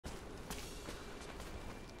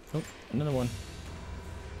Oh, another one.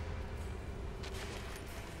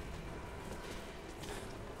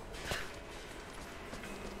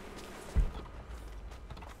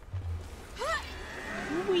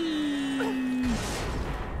 Whee!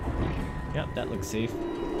 Yep, that looks safe.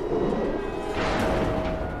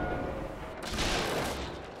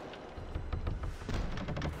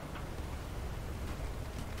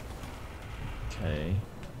 Okay.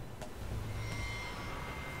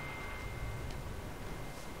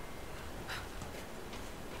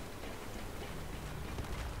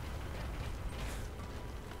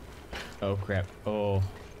 Oh crap. Oh.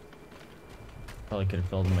 Probably could have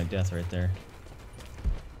fell to my death right there.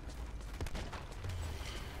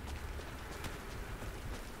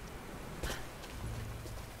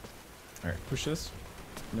 Alright, push this.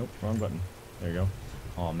 Nope, wrong button. There you go.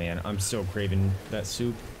 Oh man, I'm so craving that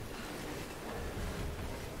soup.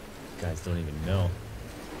 You guys don't even know.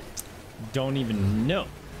 Don't even know.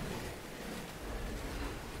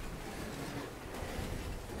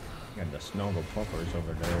 Got the snuggle puppers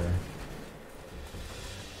over there.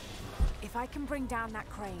 If I can bring down that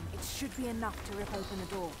crane, it should be enough to rip open the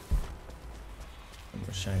door.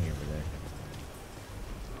 What's shiny over there?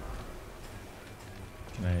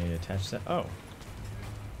 Can I attach that? Oh.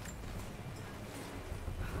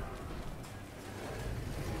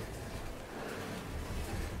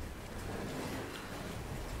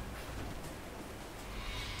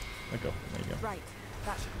 Let go. There you go. Right.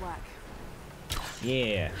 That should work.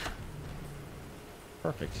 Yeah.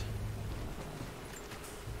 Perfect.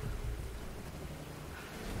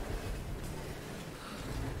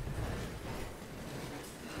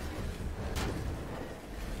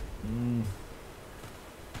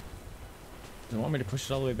 Do you want me to push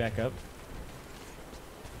it all the way back up?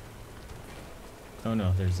 Oh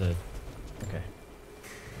no, there's a... Okay.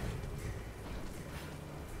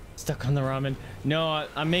 Stuck on the ramen. No,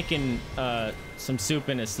 I'm making some soup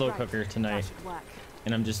in a slow cooker tonight. That should work.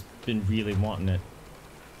 And I'm just been really wanting it.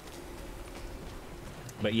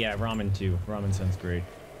 But yeah, ramen too. Ramen sounds great.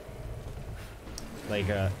 Like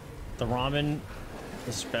the ramen,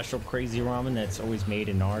 the special crazy ramen that's always made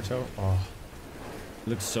in Naruto. Oh, it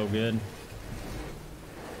looks so good.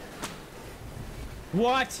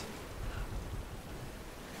 What?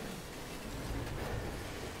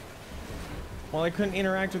 Well, I couldn't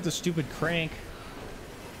interact with the stupid crank.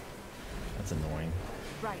 That's annoying.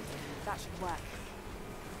 Right, that should work.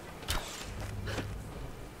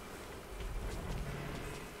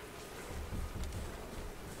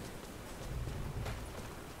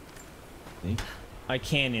 See? I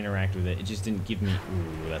can interact with it. It just didn't give me...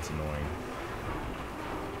 Ooh, that's annoying.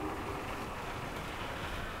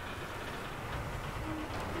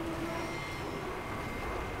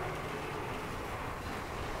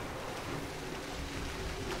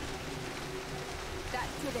 That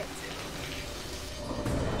did it.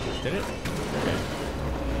 Did it? Okay.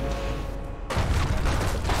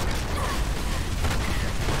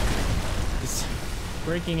 It's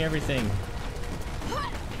breaking everything.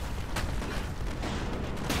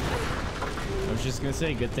 I was just gonna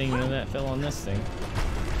say, good thing none of that fell on this thing.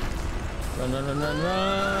 Run, run, run, run,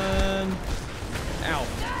 run! Ow!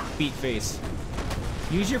 Beat face.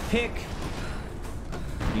 Use your pick!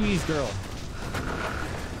 Jeez, girl.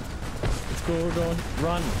 Let's go, we're going.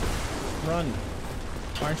 Run! Run!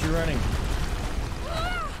 Why aren't you running?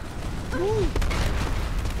 Woo!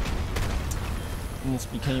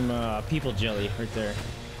 Almost became people jelly right there.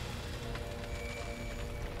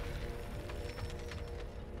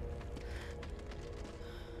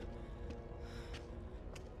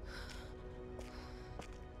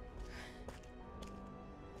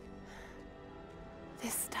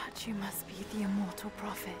 This statue must be the immortal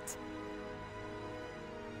prophet.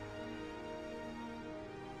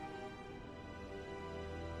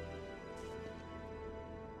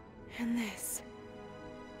 And this,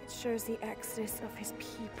 it shows the exodus of his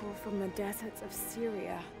people from the deserts of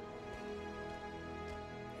Syria.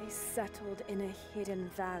 They settled in a hidden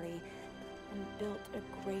valley and built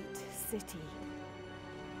a great city.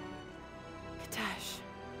 Kitezh.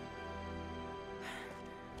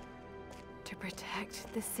 To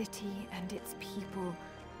protect the city and its people,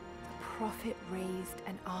 the prophet raised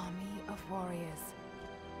an army of warriors.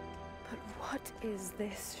 But what is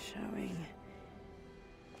this showing?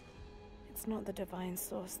 It's not the divine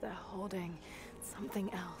source they're holding. Something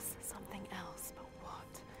else, but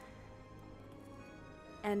what?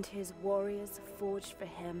 And his warriors forged for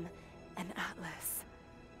him an atlas,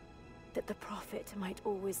 that the prophet might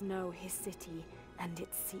always know his city and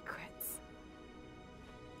its secrets.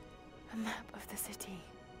 A map of the city.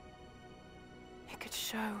 It could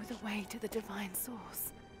show the way to the divine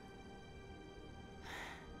source.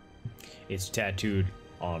 It's tattooed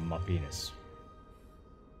on my penis.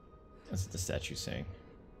 That's what the statue's saying.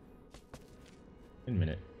 Wait a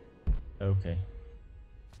minute. Okay.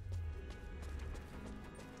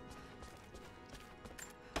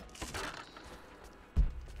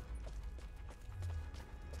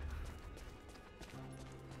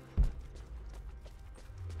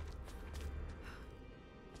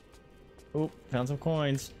 Oh, found some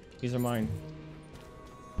coins. These are mine.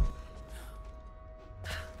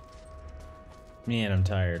 Man, I'm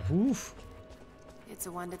tired. Oof. It's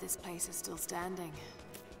a wonder this place is still standing.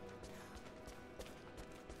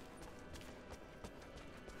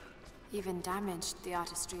 Even damaged, the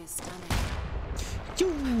artistry is stunning.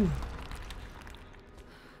 Choo!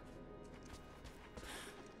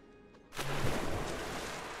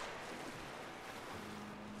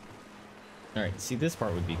 Alright, see, this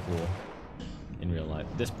part would be cool in real life.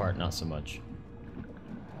 This part, not so much.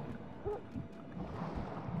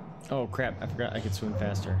 Oh crap, I forgot I could swim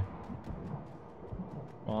faster.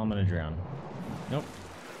 Well, I'm gonna drown. Nope.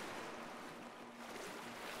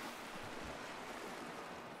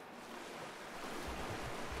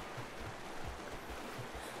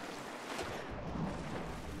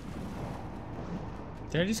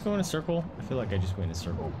 Did I just go in a circle? I feel like I just went in a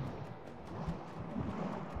circle.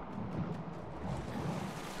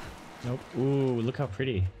 Nope. Ooh, look how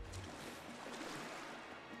pretty.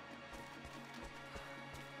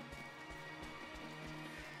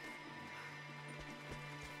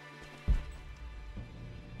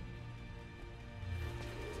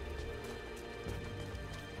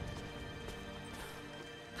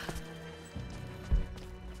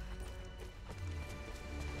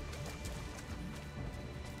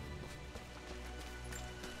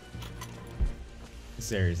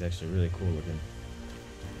 This area is actually really cool looking.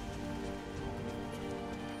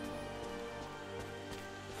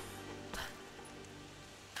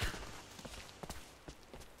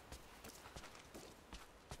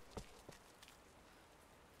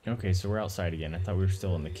 Okay, so we're outside again. I thought we were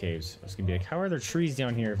still in the caves. I was gonna be like, how are there trees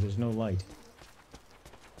down here if there's no light?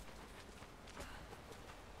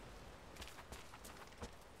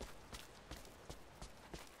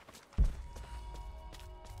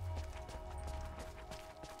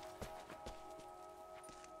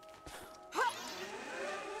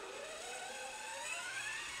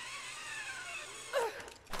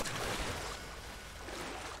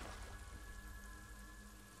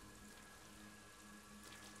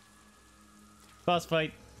 Boss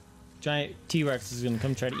fight. Giant T-Rex is gonna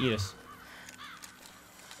come try to eat us.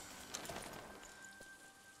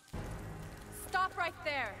 Stop right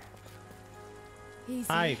there. Easy.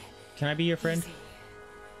 Hi, can I be your friend? Easy.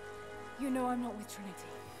 You know I'm not with Trinity.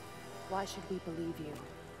 Why should we believe you?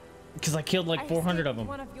 Because I killed like 400 of them.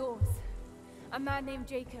 One of yours. A man named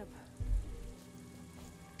Jacob.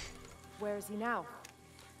 Where is he now?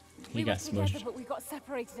 He got together, smushed. but we got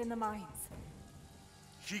separated in the mines.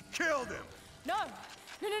 She killed him! No!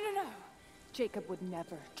 No. Jacob would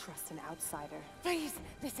never trust an outsider. Please,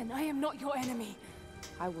 listen, I am not your enemy.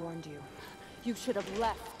 I warned you. You should have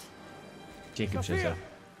left. Jacob shows up.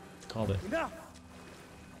 Called it. Enough!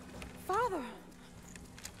 Father!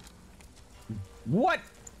 What?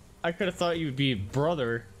 I could have thought you would be a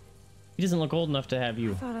brother. He doesn't look old enough to have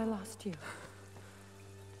you. I thought I lost you.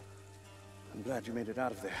 I'm glad you made it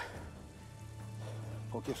out of there.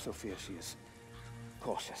 Forgive Sophia, she is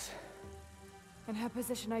cautious. In her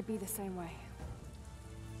position, I'd be the same way.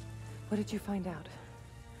 What did you find out?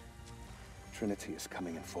 Trinity is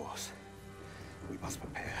coming in force. We must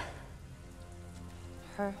prepare.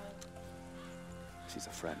 Her? She's a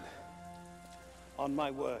friend. On my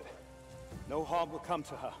word, no harm will come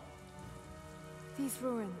to her. These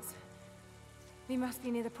ruins. We must be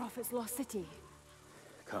near the Prophet's lost city.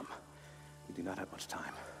 Come. We do not have much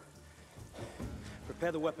time.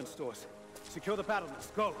 Prepare the weapon stores. Secure the battlements.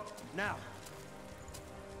 Go! Now!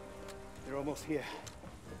 They're almost here.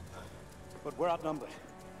 But we're outnumbered.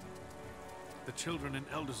 The children and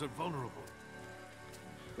elders are vulnerable.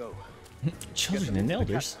 Go. Children and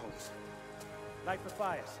elders. Light the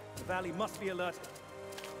fires. The valley must be alerted.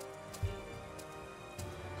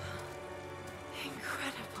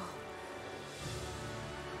 Incredible.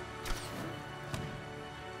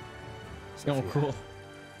 Oh, cool.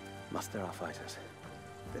 Muster our fighters.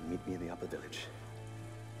 Then meet me in the upper village.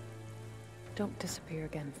 Don't disappear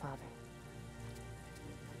again, Father.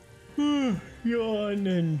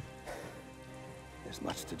 Yawning. There's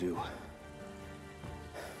much to do.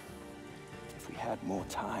 If we had more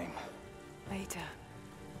time. Later.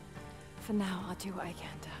 For now, I'll do what I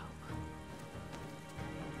can to help.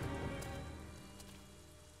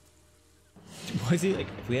 Was he like,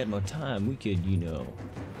 if we had more time, we could, you know.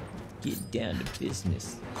 Get down to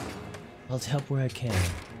business. I'll help where I can.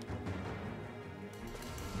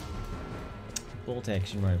 Bolt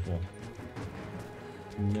action rifle.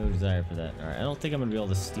 No desire for that. Alright, I don't think I'm gonna be able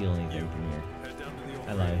to steal anything from here. Head down to the old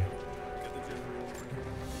I lied. radio. Get the generator working.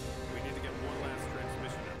 We need to get one last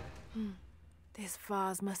transmission out. This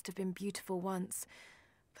vase must have been beautiful once,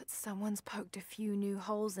 but someone's poked a few new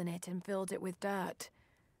holes in it and filled it with dirt.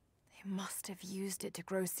 They must have used it to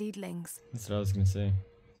grow seedlings. That's what I was gonna say.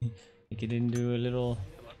 Make it into a little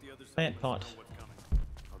Let the other plant settlers pot. know what's coming.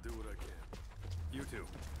 I'll do what I can. You two,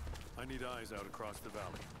 I need eyes out across the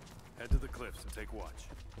valley. Head to the cliffs and take watch.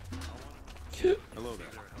 Hello there.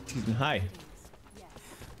 Excuse me. Hi.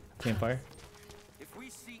 Campfire.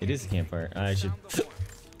 It is a campfire. I should,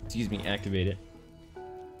 excuse me, activate it.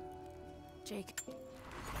 Jake,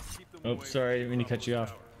 Keep them Oh, away sorry, I didn't from mean to cut you off.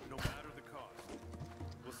 tower, no matter the cost.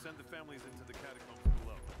 We'll send the families into the catacombs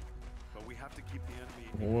below, but we have to keep the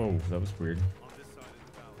enemy Whoa, that was weird. on this side of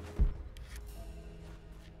the valley.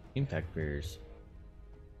 Impact barriers.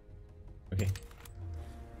 Okay.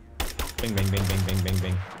 Bang, bang, bang, bang, bang, bang,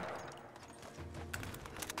 bang.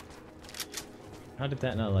 How did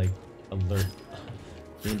that not, like, alert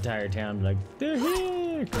the entire town? Like, they're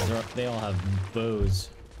here! Because they all have bows.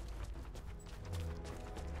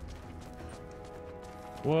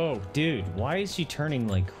 Whoa, dude, why is she turning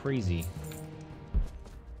like crazy?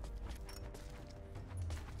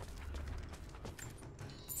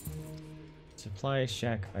 Supply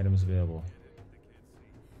shack items available.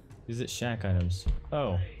 Visit shack items.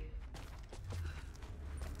 Oh.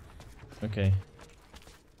 Okay.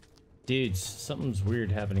 Dudes, something's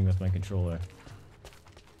weird happening with my controller.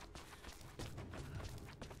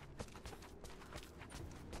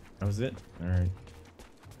 That was it? Alright.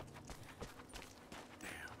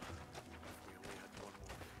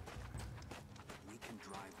 We can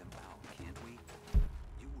drive them out, can't we?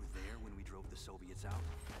 You were there when we drove the Soviets out.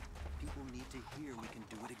 People need to hear we can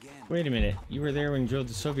do it again. Wait a minute. You were there when you drove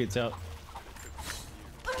the Soviets out.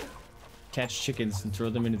 Catch chickens and throw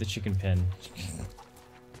them into the chicken pen.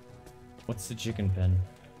 What's the chicken pen?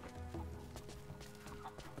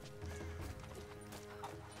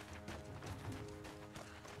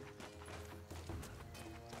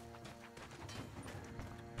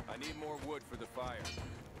 I need more wood for the fire.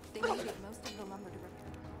 they needed most of the lumber to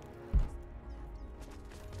repair.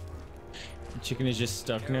 The chicken is just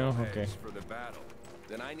stuck now? Okay. Arrowheads for the battle.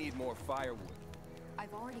 Then I need more firewood.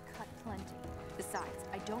 I've already cut plenty. Besides,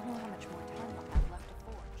 I don't know how much more time I'll have left to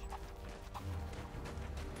forge.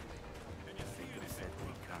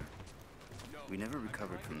 We never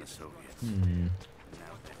recovered from the Soviets. Hmm.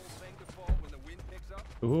 Now Thing to fall when the wind picks up.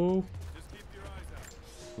 Ooh. Just keep your eyes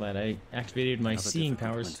out. Glad I activated my Another seeing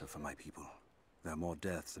difficult powers. winter for my people. There are more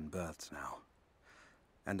deaths than births now.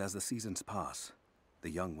 And as the seasons pass, the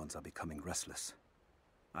young ones are becoming restless.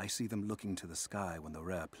 I see them looking to the sky when the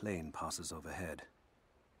rare plane passes overhead.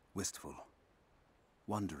 Wistful.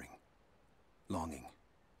 Wondering. Longing.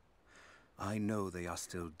 I know they are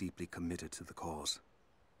still deeply committed to the cause.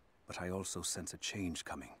 But I also sense a change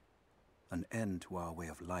coming. An end to our way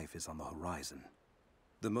of life is on the horizon.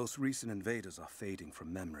 The most recent invaders are fading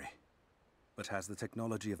from memory. But as the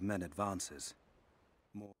technology of men advances,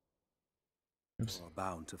 more Oops. are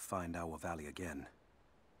bound to find our valley again.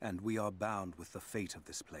 And we are bound with the fate of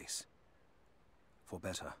this place. For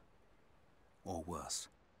better or worse.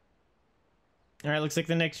 Alright, looks like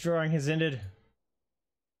the next drawing has ended.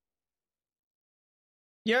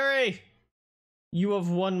 Yuri! You have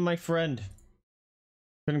won, my friend.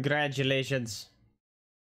 Congratulations.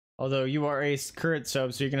 Although you are a current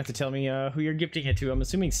sub, so you're gonna have to tell me who you're gifting it to. I'm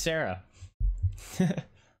assuming Sarah. I'll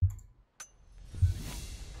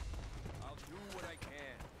do what I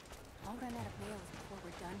can. I'll run out of nails before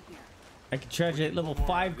we're done here. I can translate level More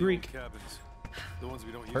 5 of the Greek old cabins. The ones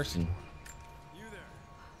we don't use person. anymore. You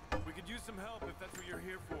there. We could use some help if that's what you're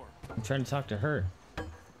here for. I'm trying to talk to her.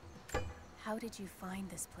 How did you find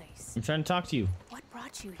this place? I'm trying to talk to you. What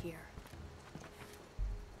brought you here?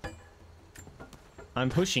 I'm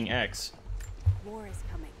pushing X. War is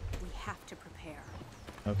coming. We have to prepare.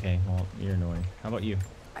 Okay, well, you're annoying. How about you?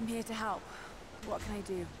 I'm here to help. What can I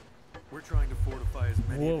do? We're trying to fortify as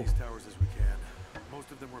many Whoa. of these towers as we can. Most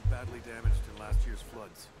of them were badly damaged in last year's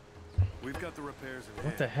floods. We've got the repairs in What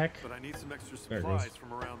hand, the heck? but I need some extra There it supplies goes.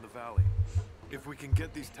 from around the valley. If we can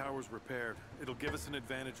get these towers repaired, it'll give us an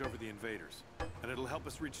advantage over the invaders, and it'll help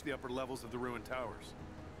us reach the upper levels of the ruined towers.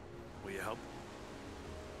 Will you help?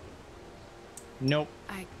 Nope.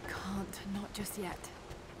 I can't. Not just yet.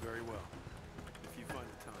 Very well. If you find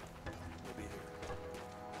the time, we'll be here.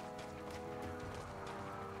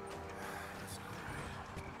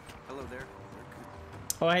 Hello there.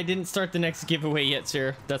 Oh, I didn't start the next giveaway yet,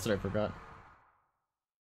 Sarah. That's what I forgot.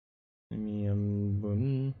 Yeah,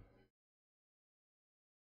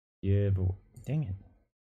 but dang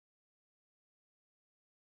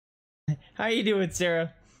it. How you doing,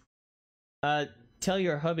 Sarah? Tell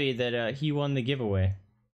your hubby that he won the giveaway.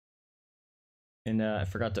 And I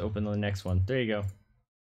forgot to open the next one. There you go.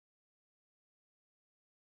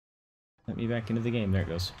 Let me back into the game. There it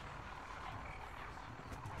goes.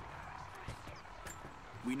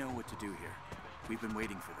 We know what to do here. We've been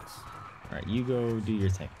waiting for this. Alright, you go do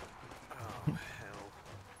your thing. Oh,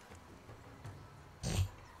 hell.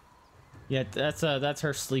 Yeah, that's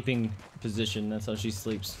her sleeping position. That's how she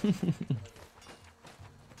sleeps.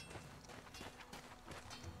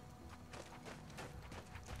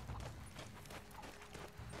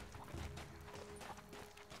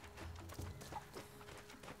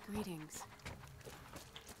 Greetings.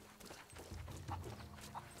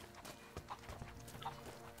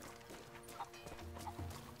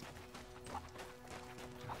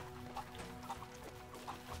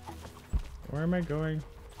 Where am I going?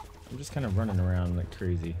 I'm just kind of running around like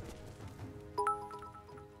crazy.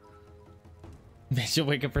 She'll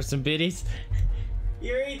wake up for some biddies.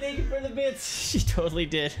 Yuri, thank you for the bits. She totally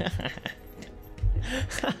did.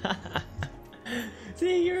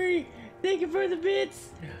 See, Yuri, thank you for the bits.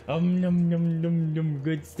 Num num num num.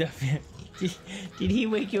 Good stuff. Did he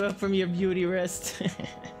wake you up from your beauty rest? You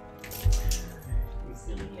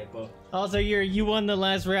silly hippo. Also, Yuri, you won the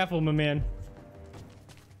last raffle, my man.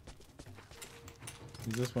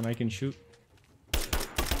 Is this one I can shoot?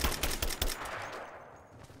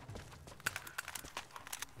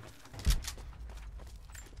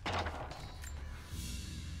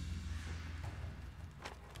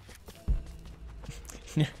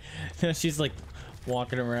 She's like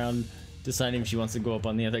walking around deciding if she wants to go up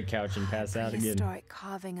on the other couch and pass out again. Historic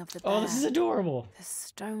carving of the bear. Oh, this is adorable. The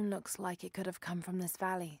stone looks like it could have come from this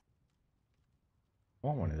valley. I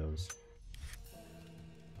want one of those.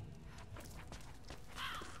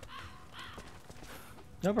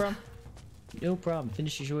 No problem. No problem.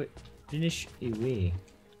 Finish your show. Finish away.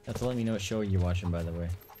 Have to let me know what show you're watching, by the way.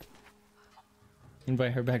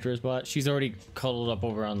 Invite her back to her spot. She's already cuddled up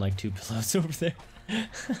over on like 2 pillows over there.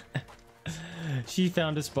 She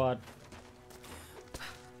found a spot.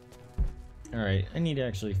 Alright, I need to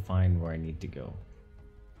actually find where I need to go.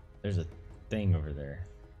 There's a thing over there.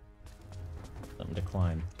 Something to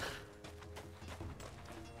climb.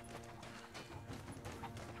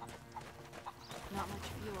 Not much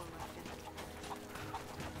fuel left in it.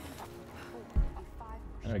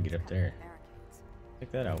 How do I get up there?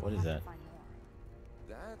 Check that out. What is that?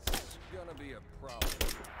 That's gonna be a problem.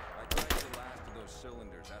 I drank the last of those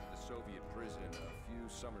cylinders out of the Soviet prison a few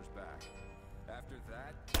summers back. After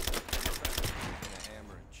that, a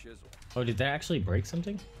hammer and chisel. Oh, did that actually break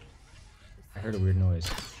something? I heard a weird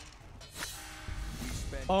noise.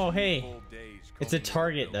 Oh, hey. It's a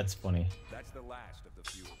target. That's funny. That's the last of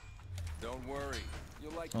the fuel. Don't worry.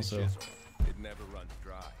 You'll like Also, the chisel. It never runs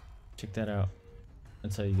dry. check that out.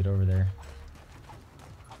 That's how you get over there.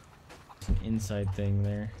 It's an inside thing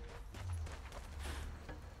there.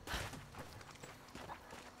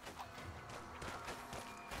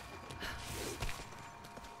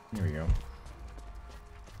 There we go.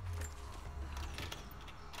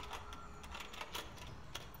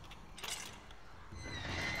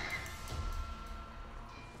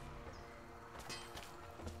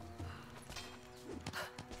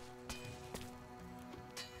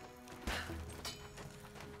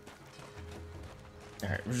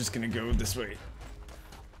 Alright, we're just gonna go this way. There's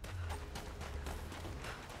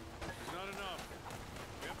not enough.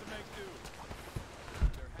 We have to make do.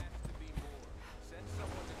 There has to be more. Send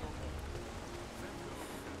someone to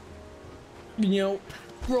go. You know,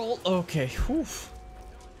 roll. Okay. Whew.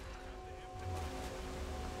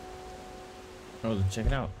 Oh, check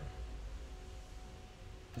it out.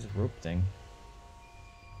 There's a rope thing.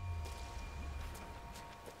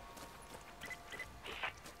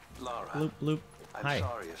 Lara, Bloop, bloop. I'm Hi.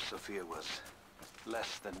 sorry if Sophia was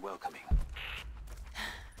less than welcoming.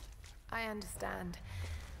 I understand.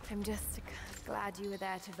 I'm just glad you were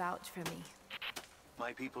there to vouch for me.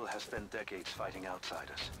 My people have spent decades fighting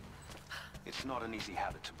outsiders. It's not an easy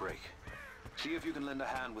habit to break. See if you can lend a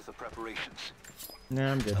hand with the preparations.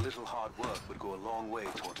 Nah, I'm good. A little hard work would go a long way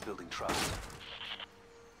towards building trust.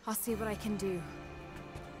 I'll see what I can do.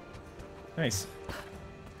 Nice.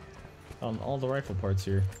 All the rifle parts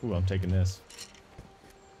here. Ooh, I'm taking this.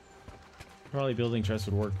 Probably building trust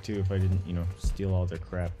would work too if I didn't, you know, steal all their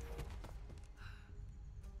crap.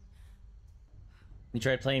 You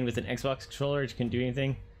tried playing with an Xbox controller, you couldn't do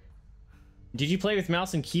anything? Did you play with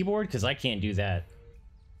mouse and keyboard? Because I can't do that.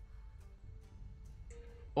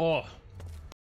 Oh.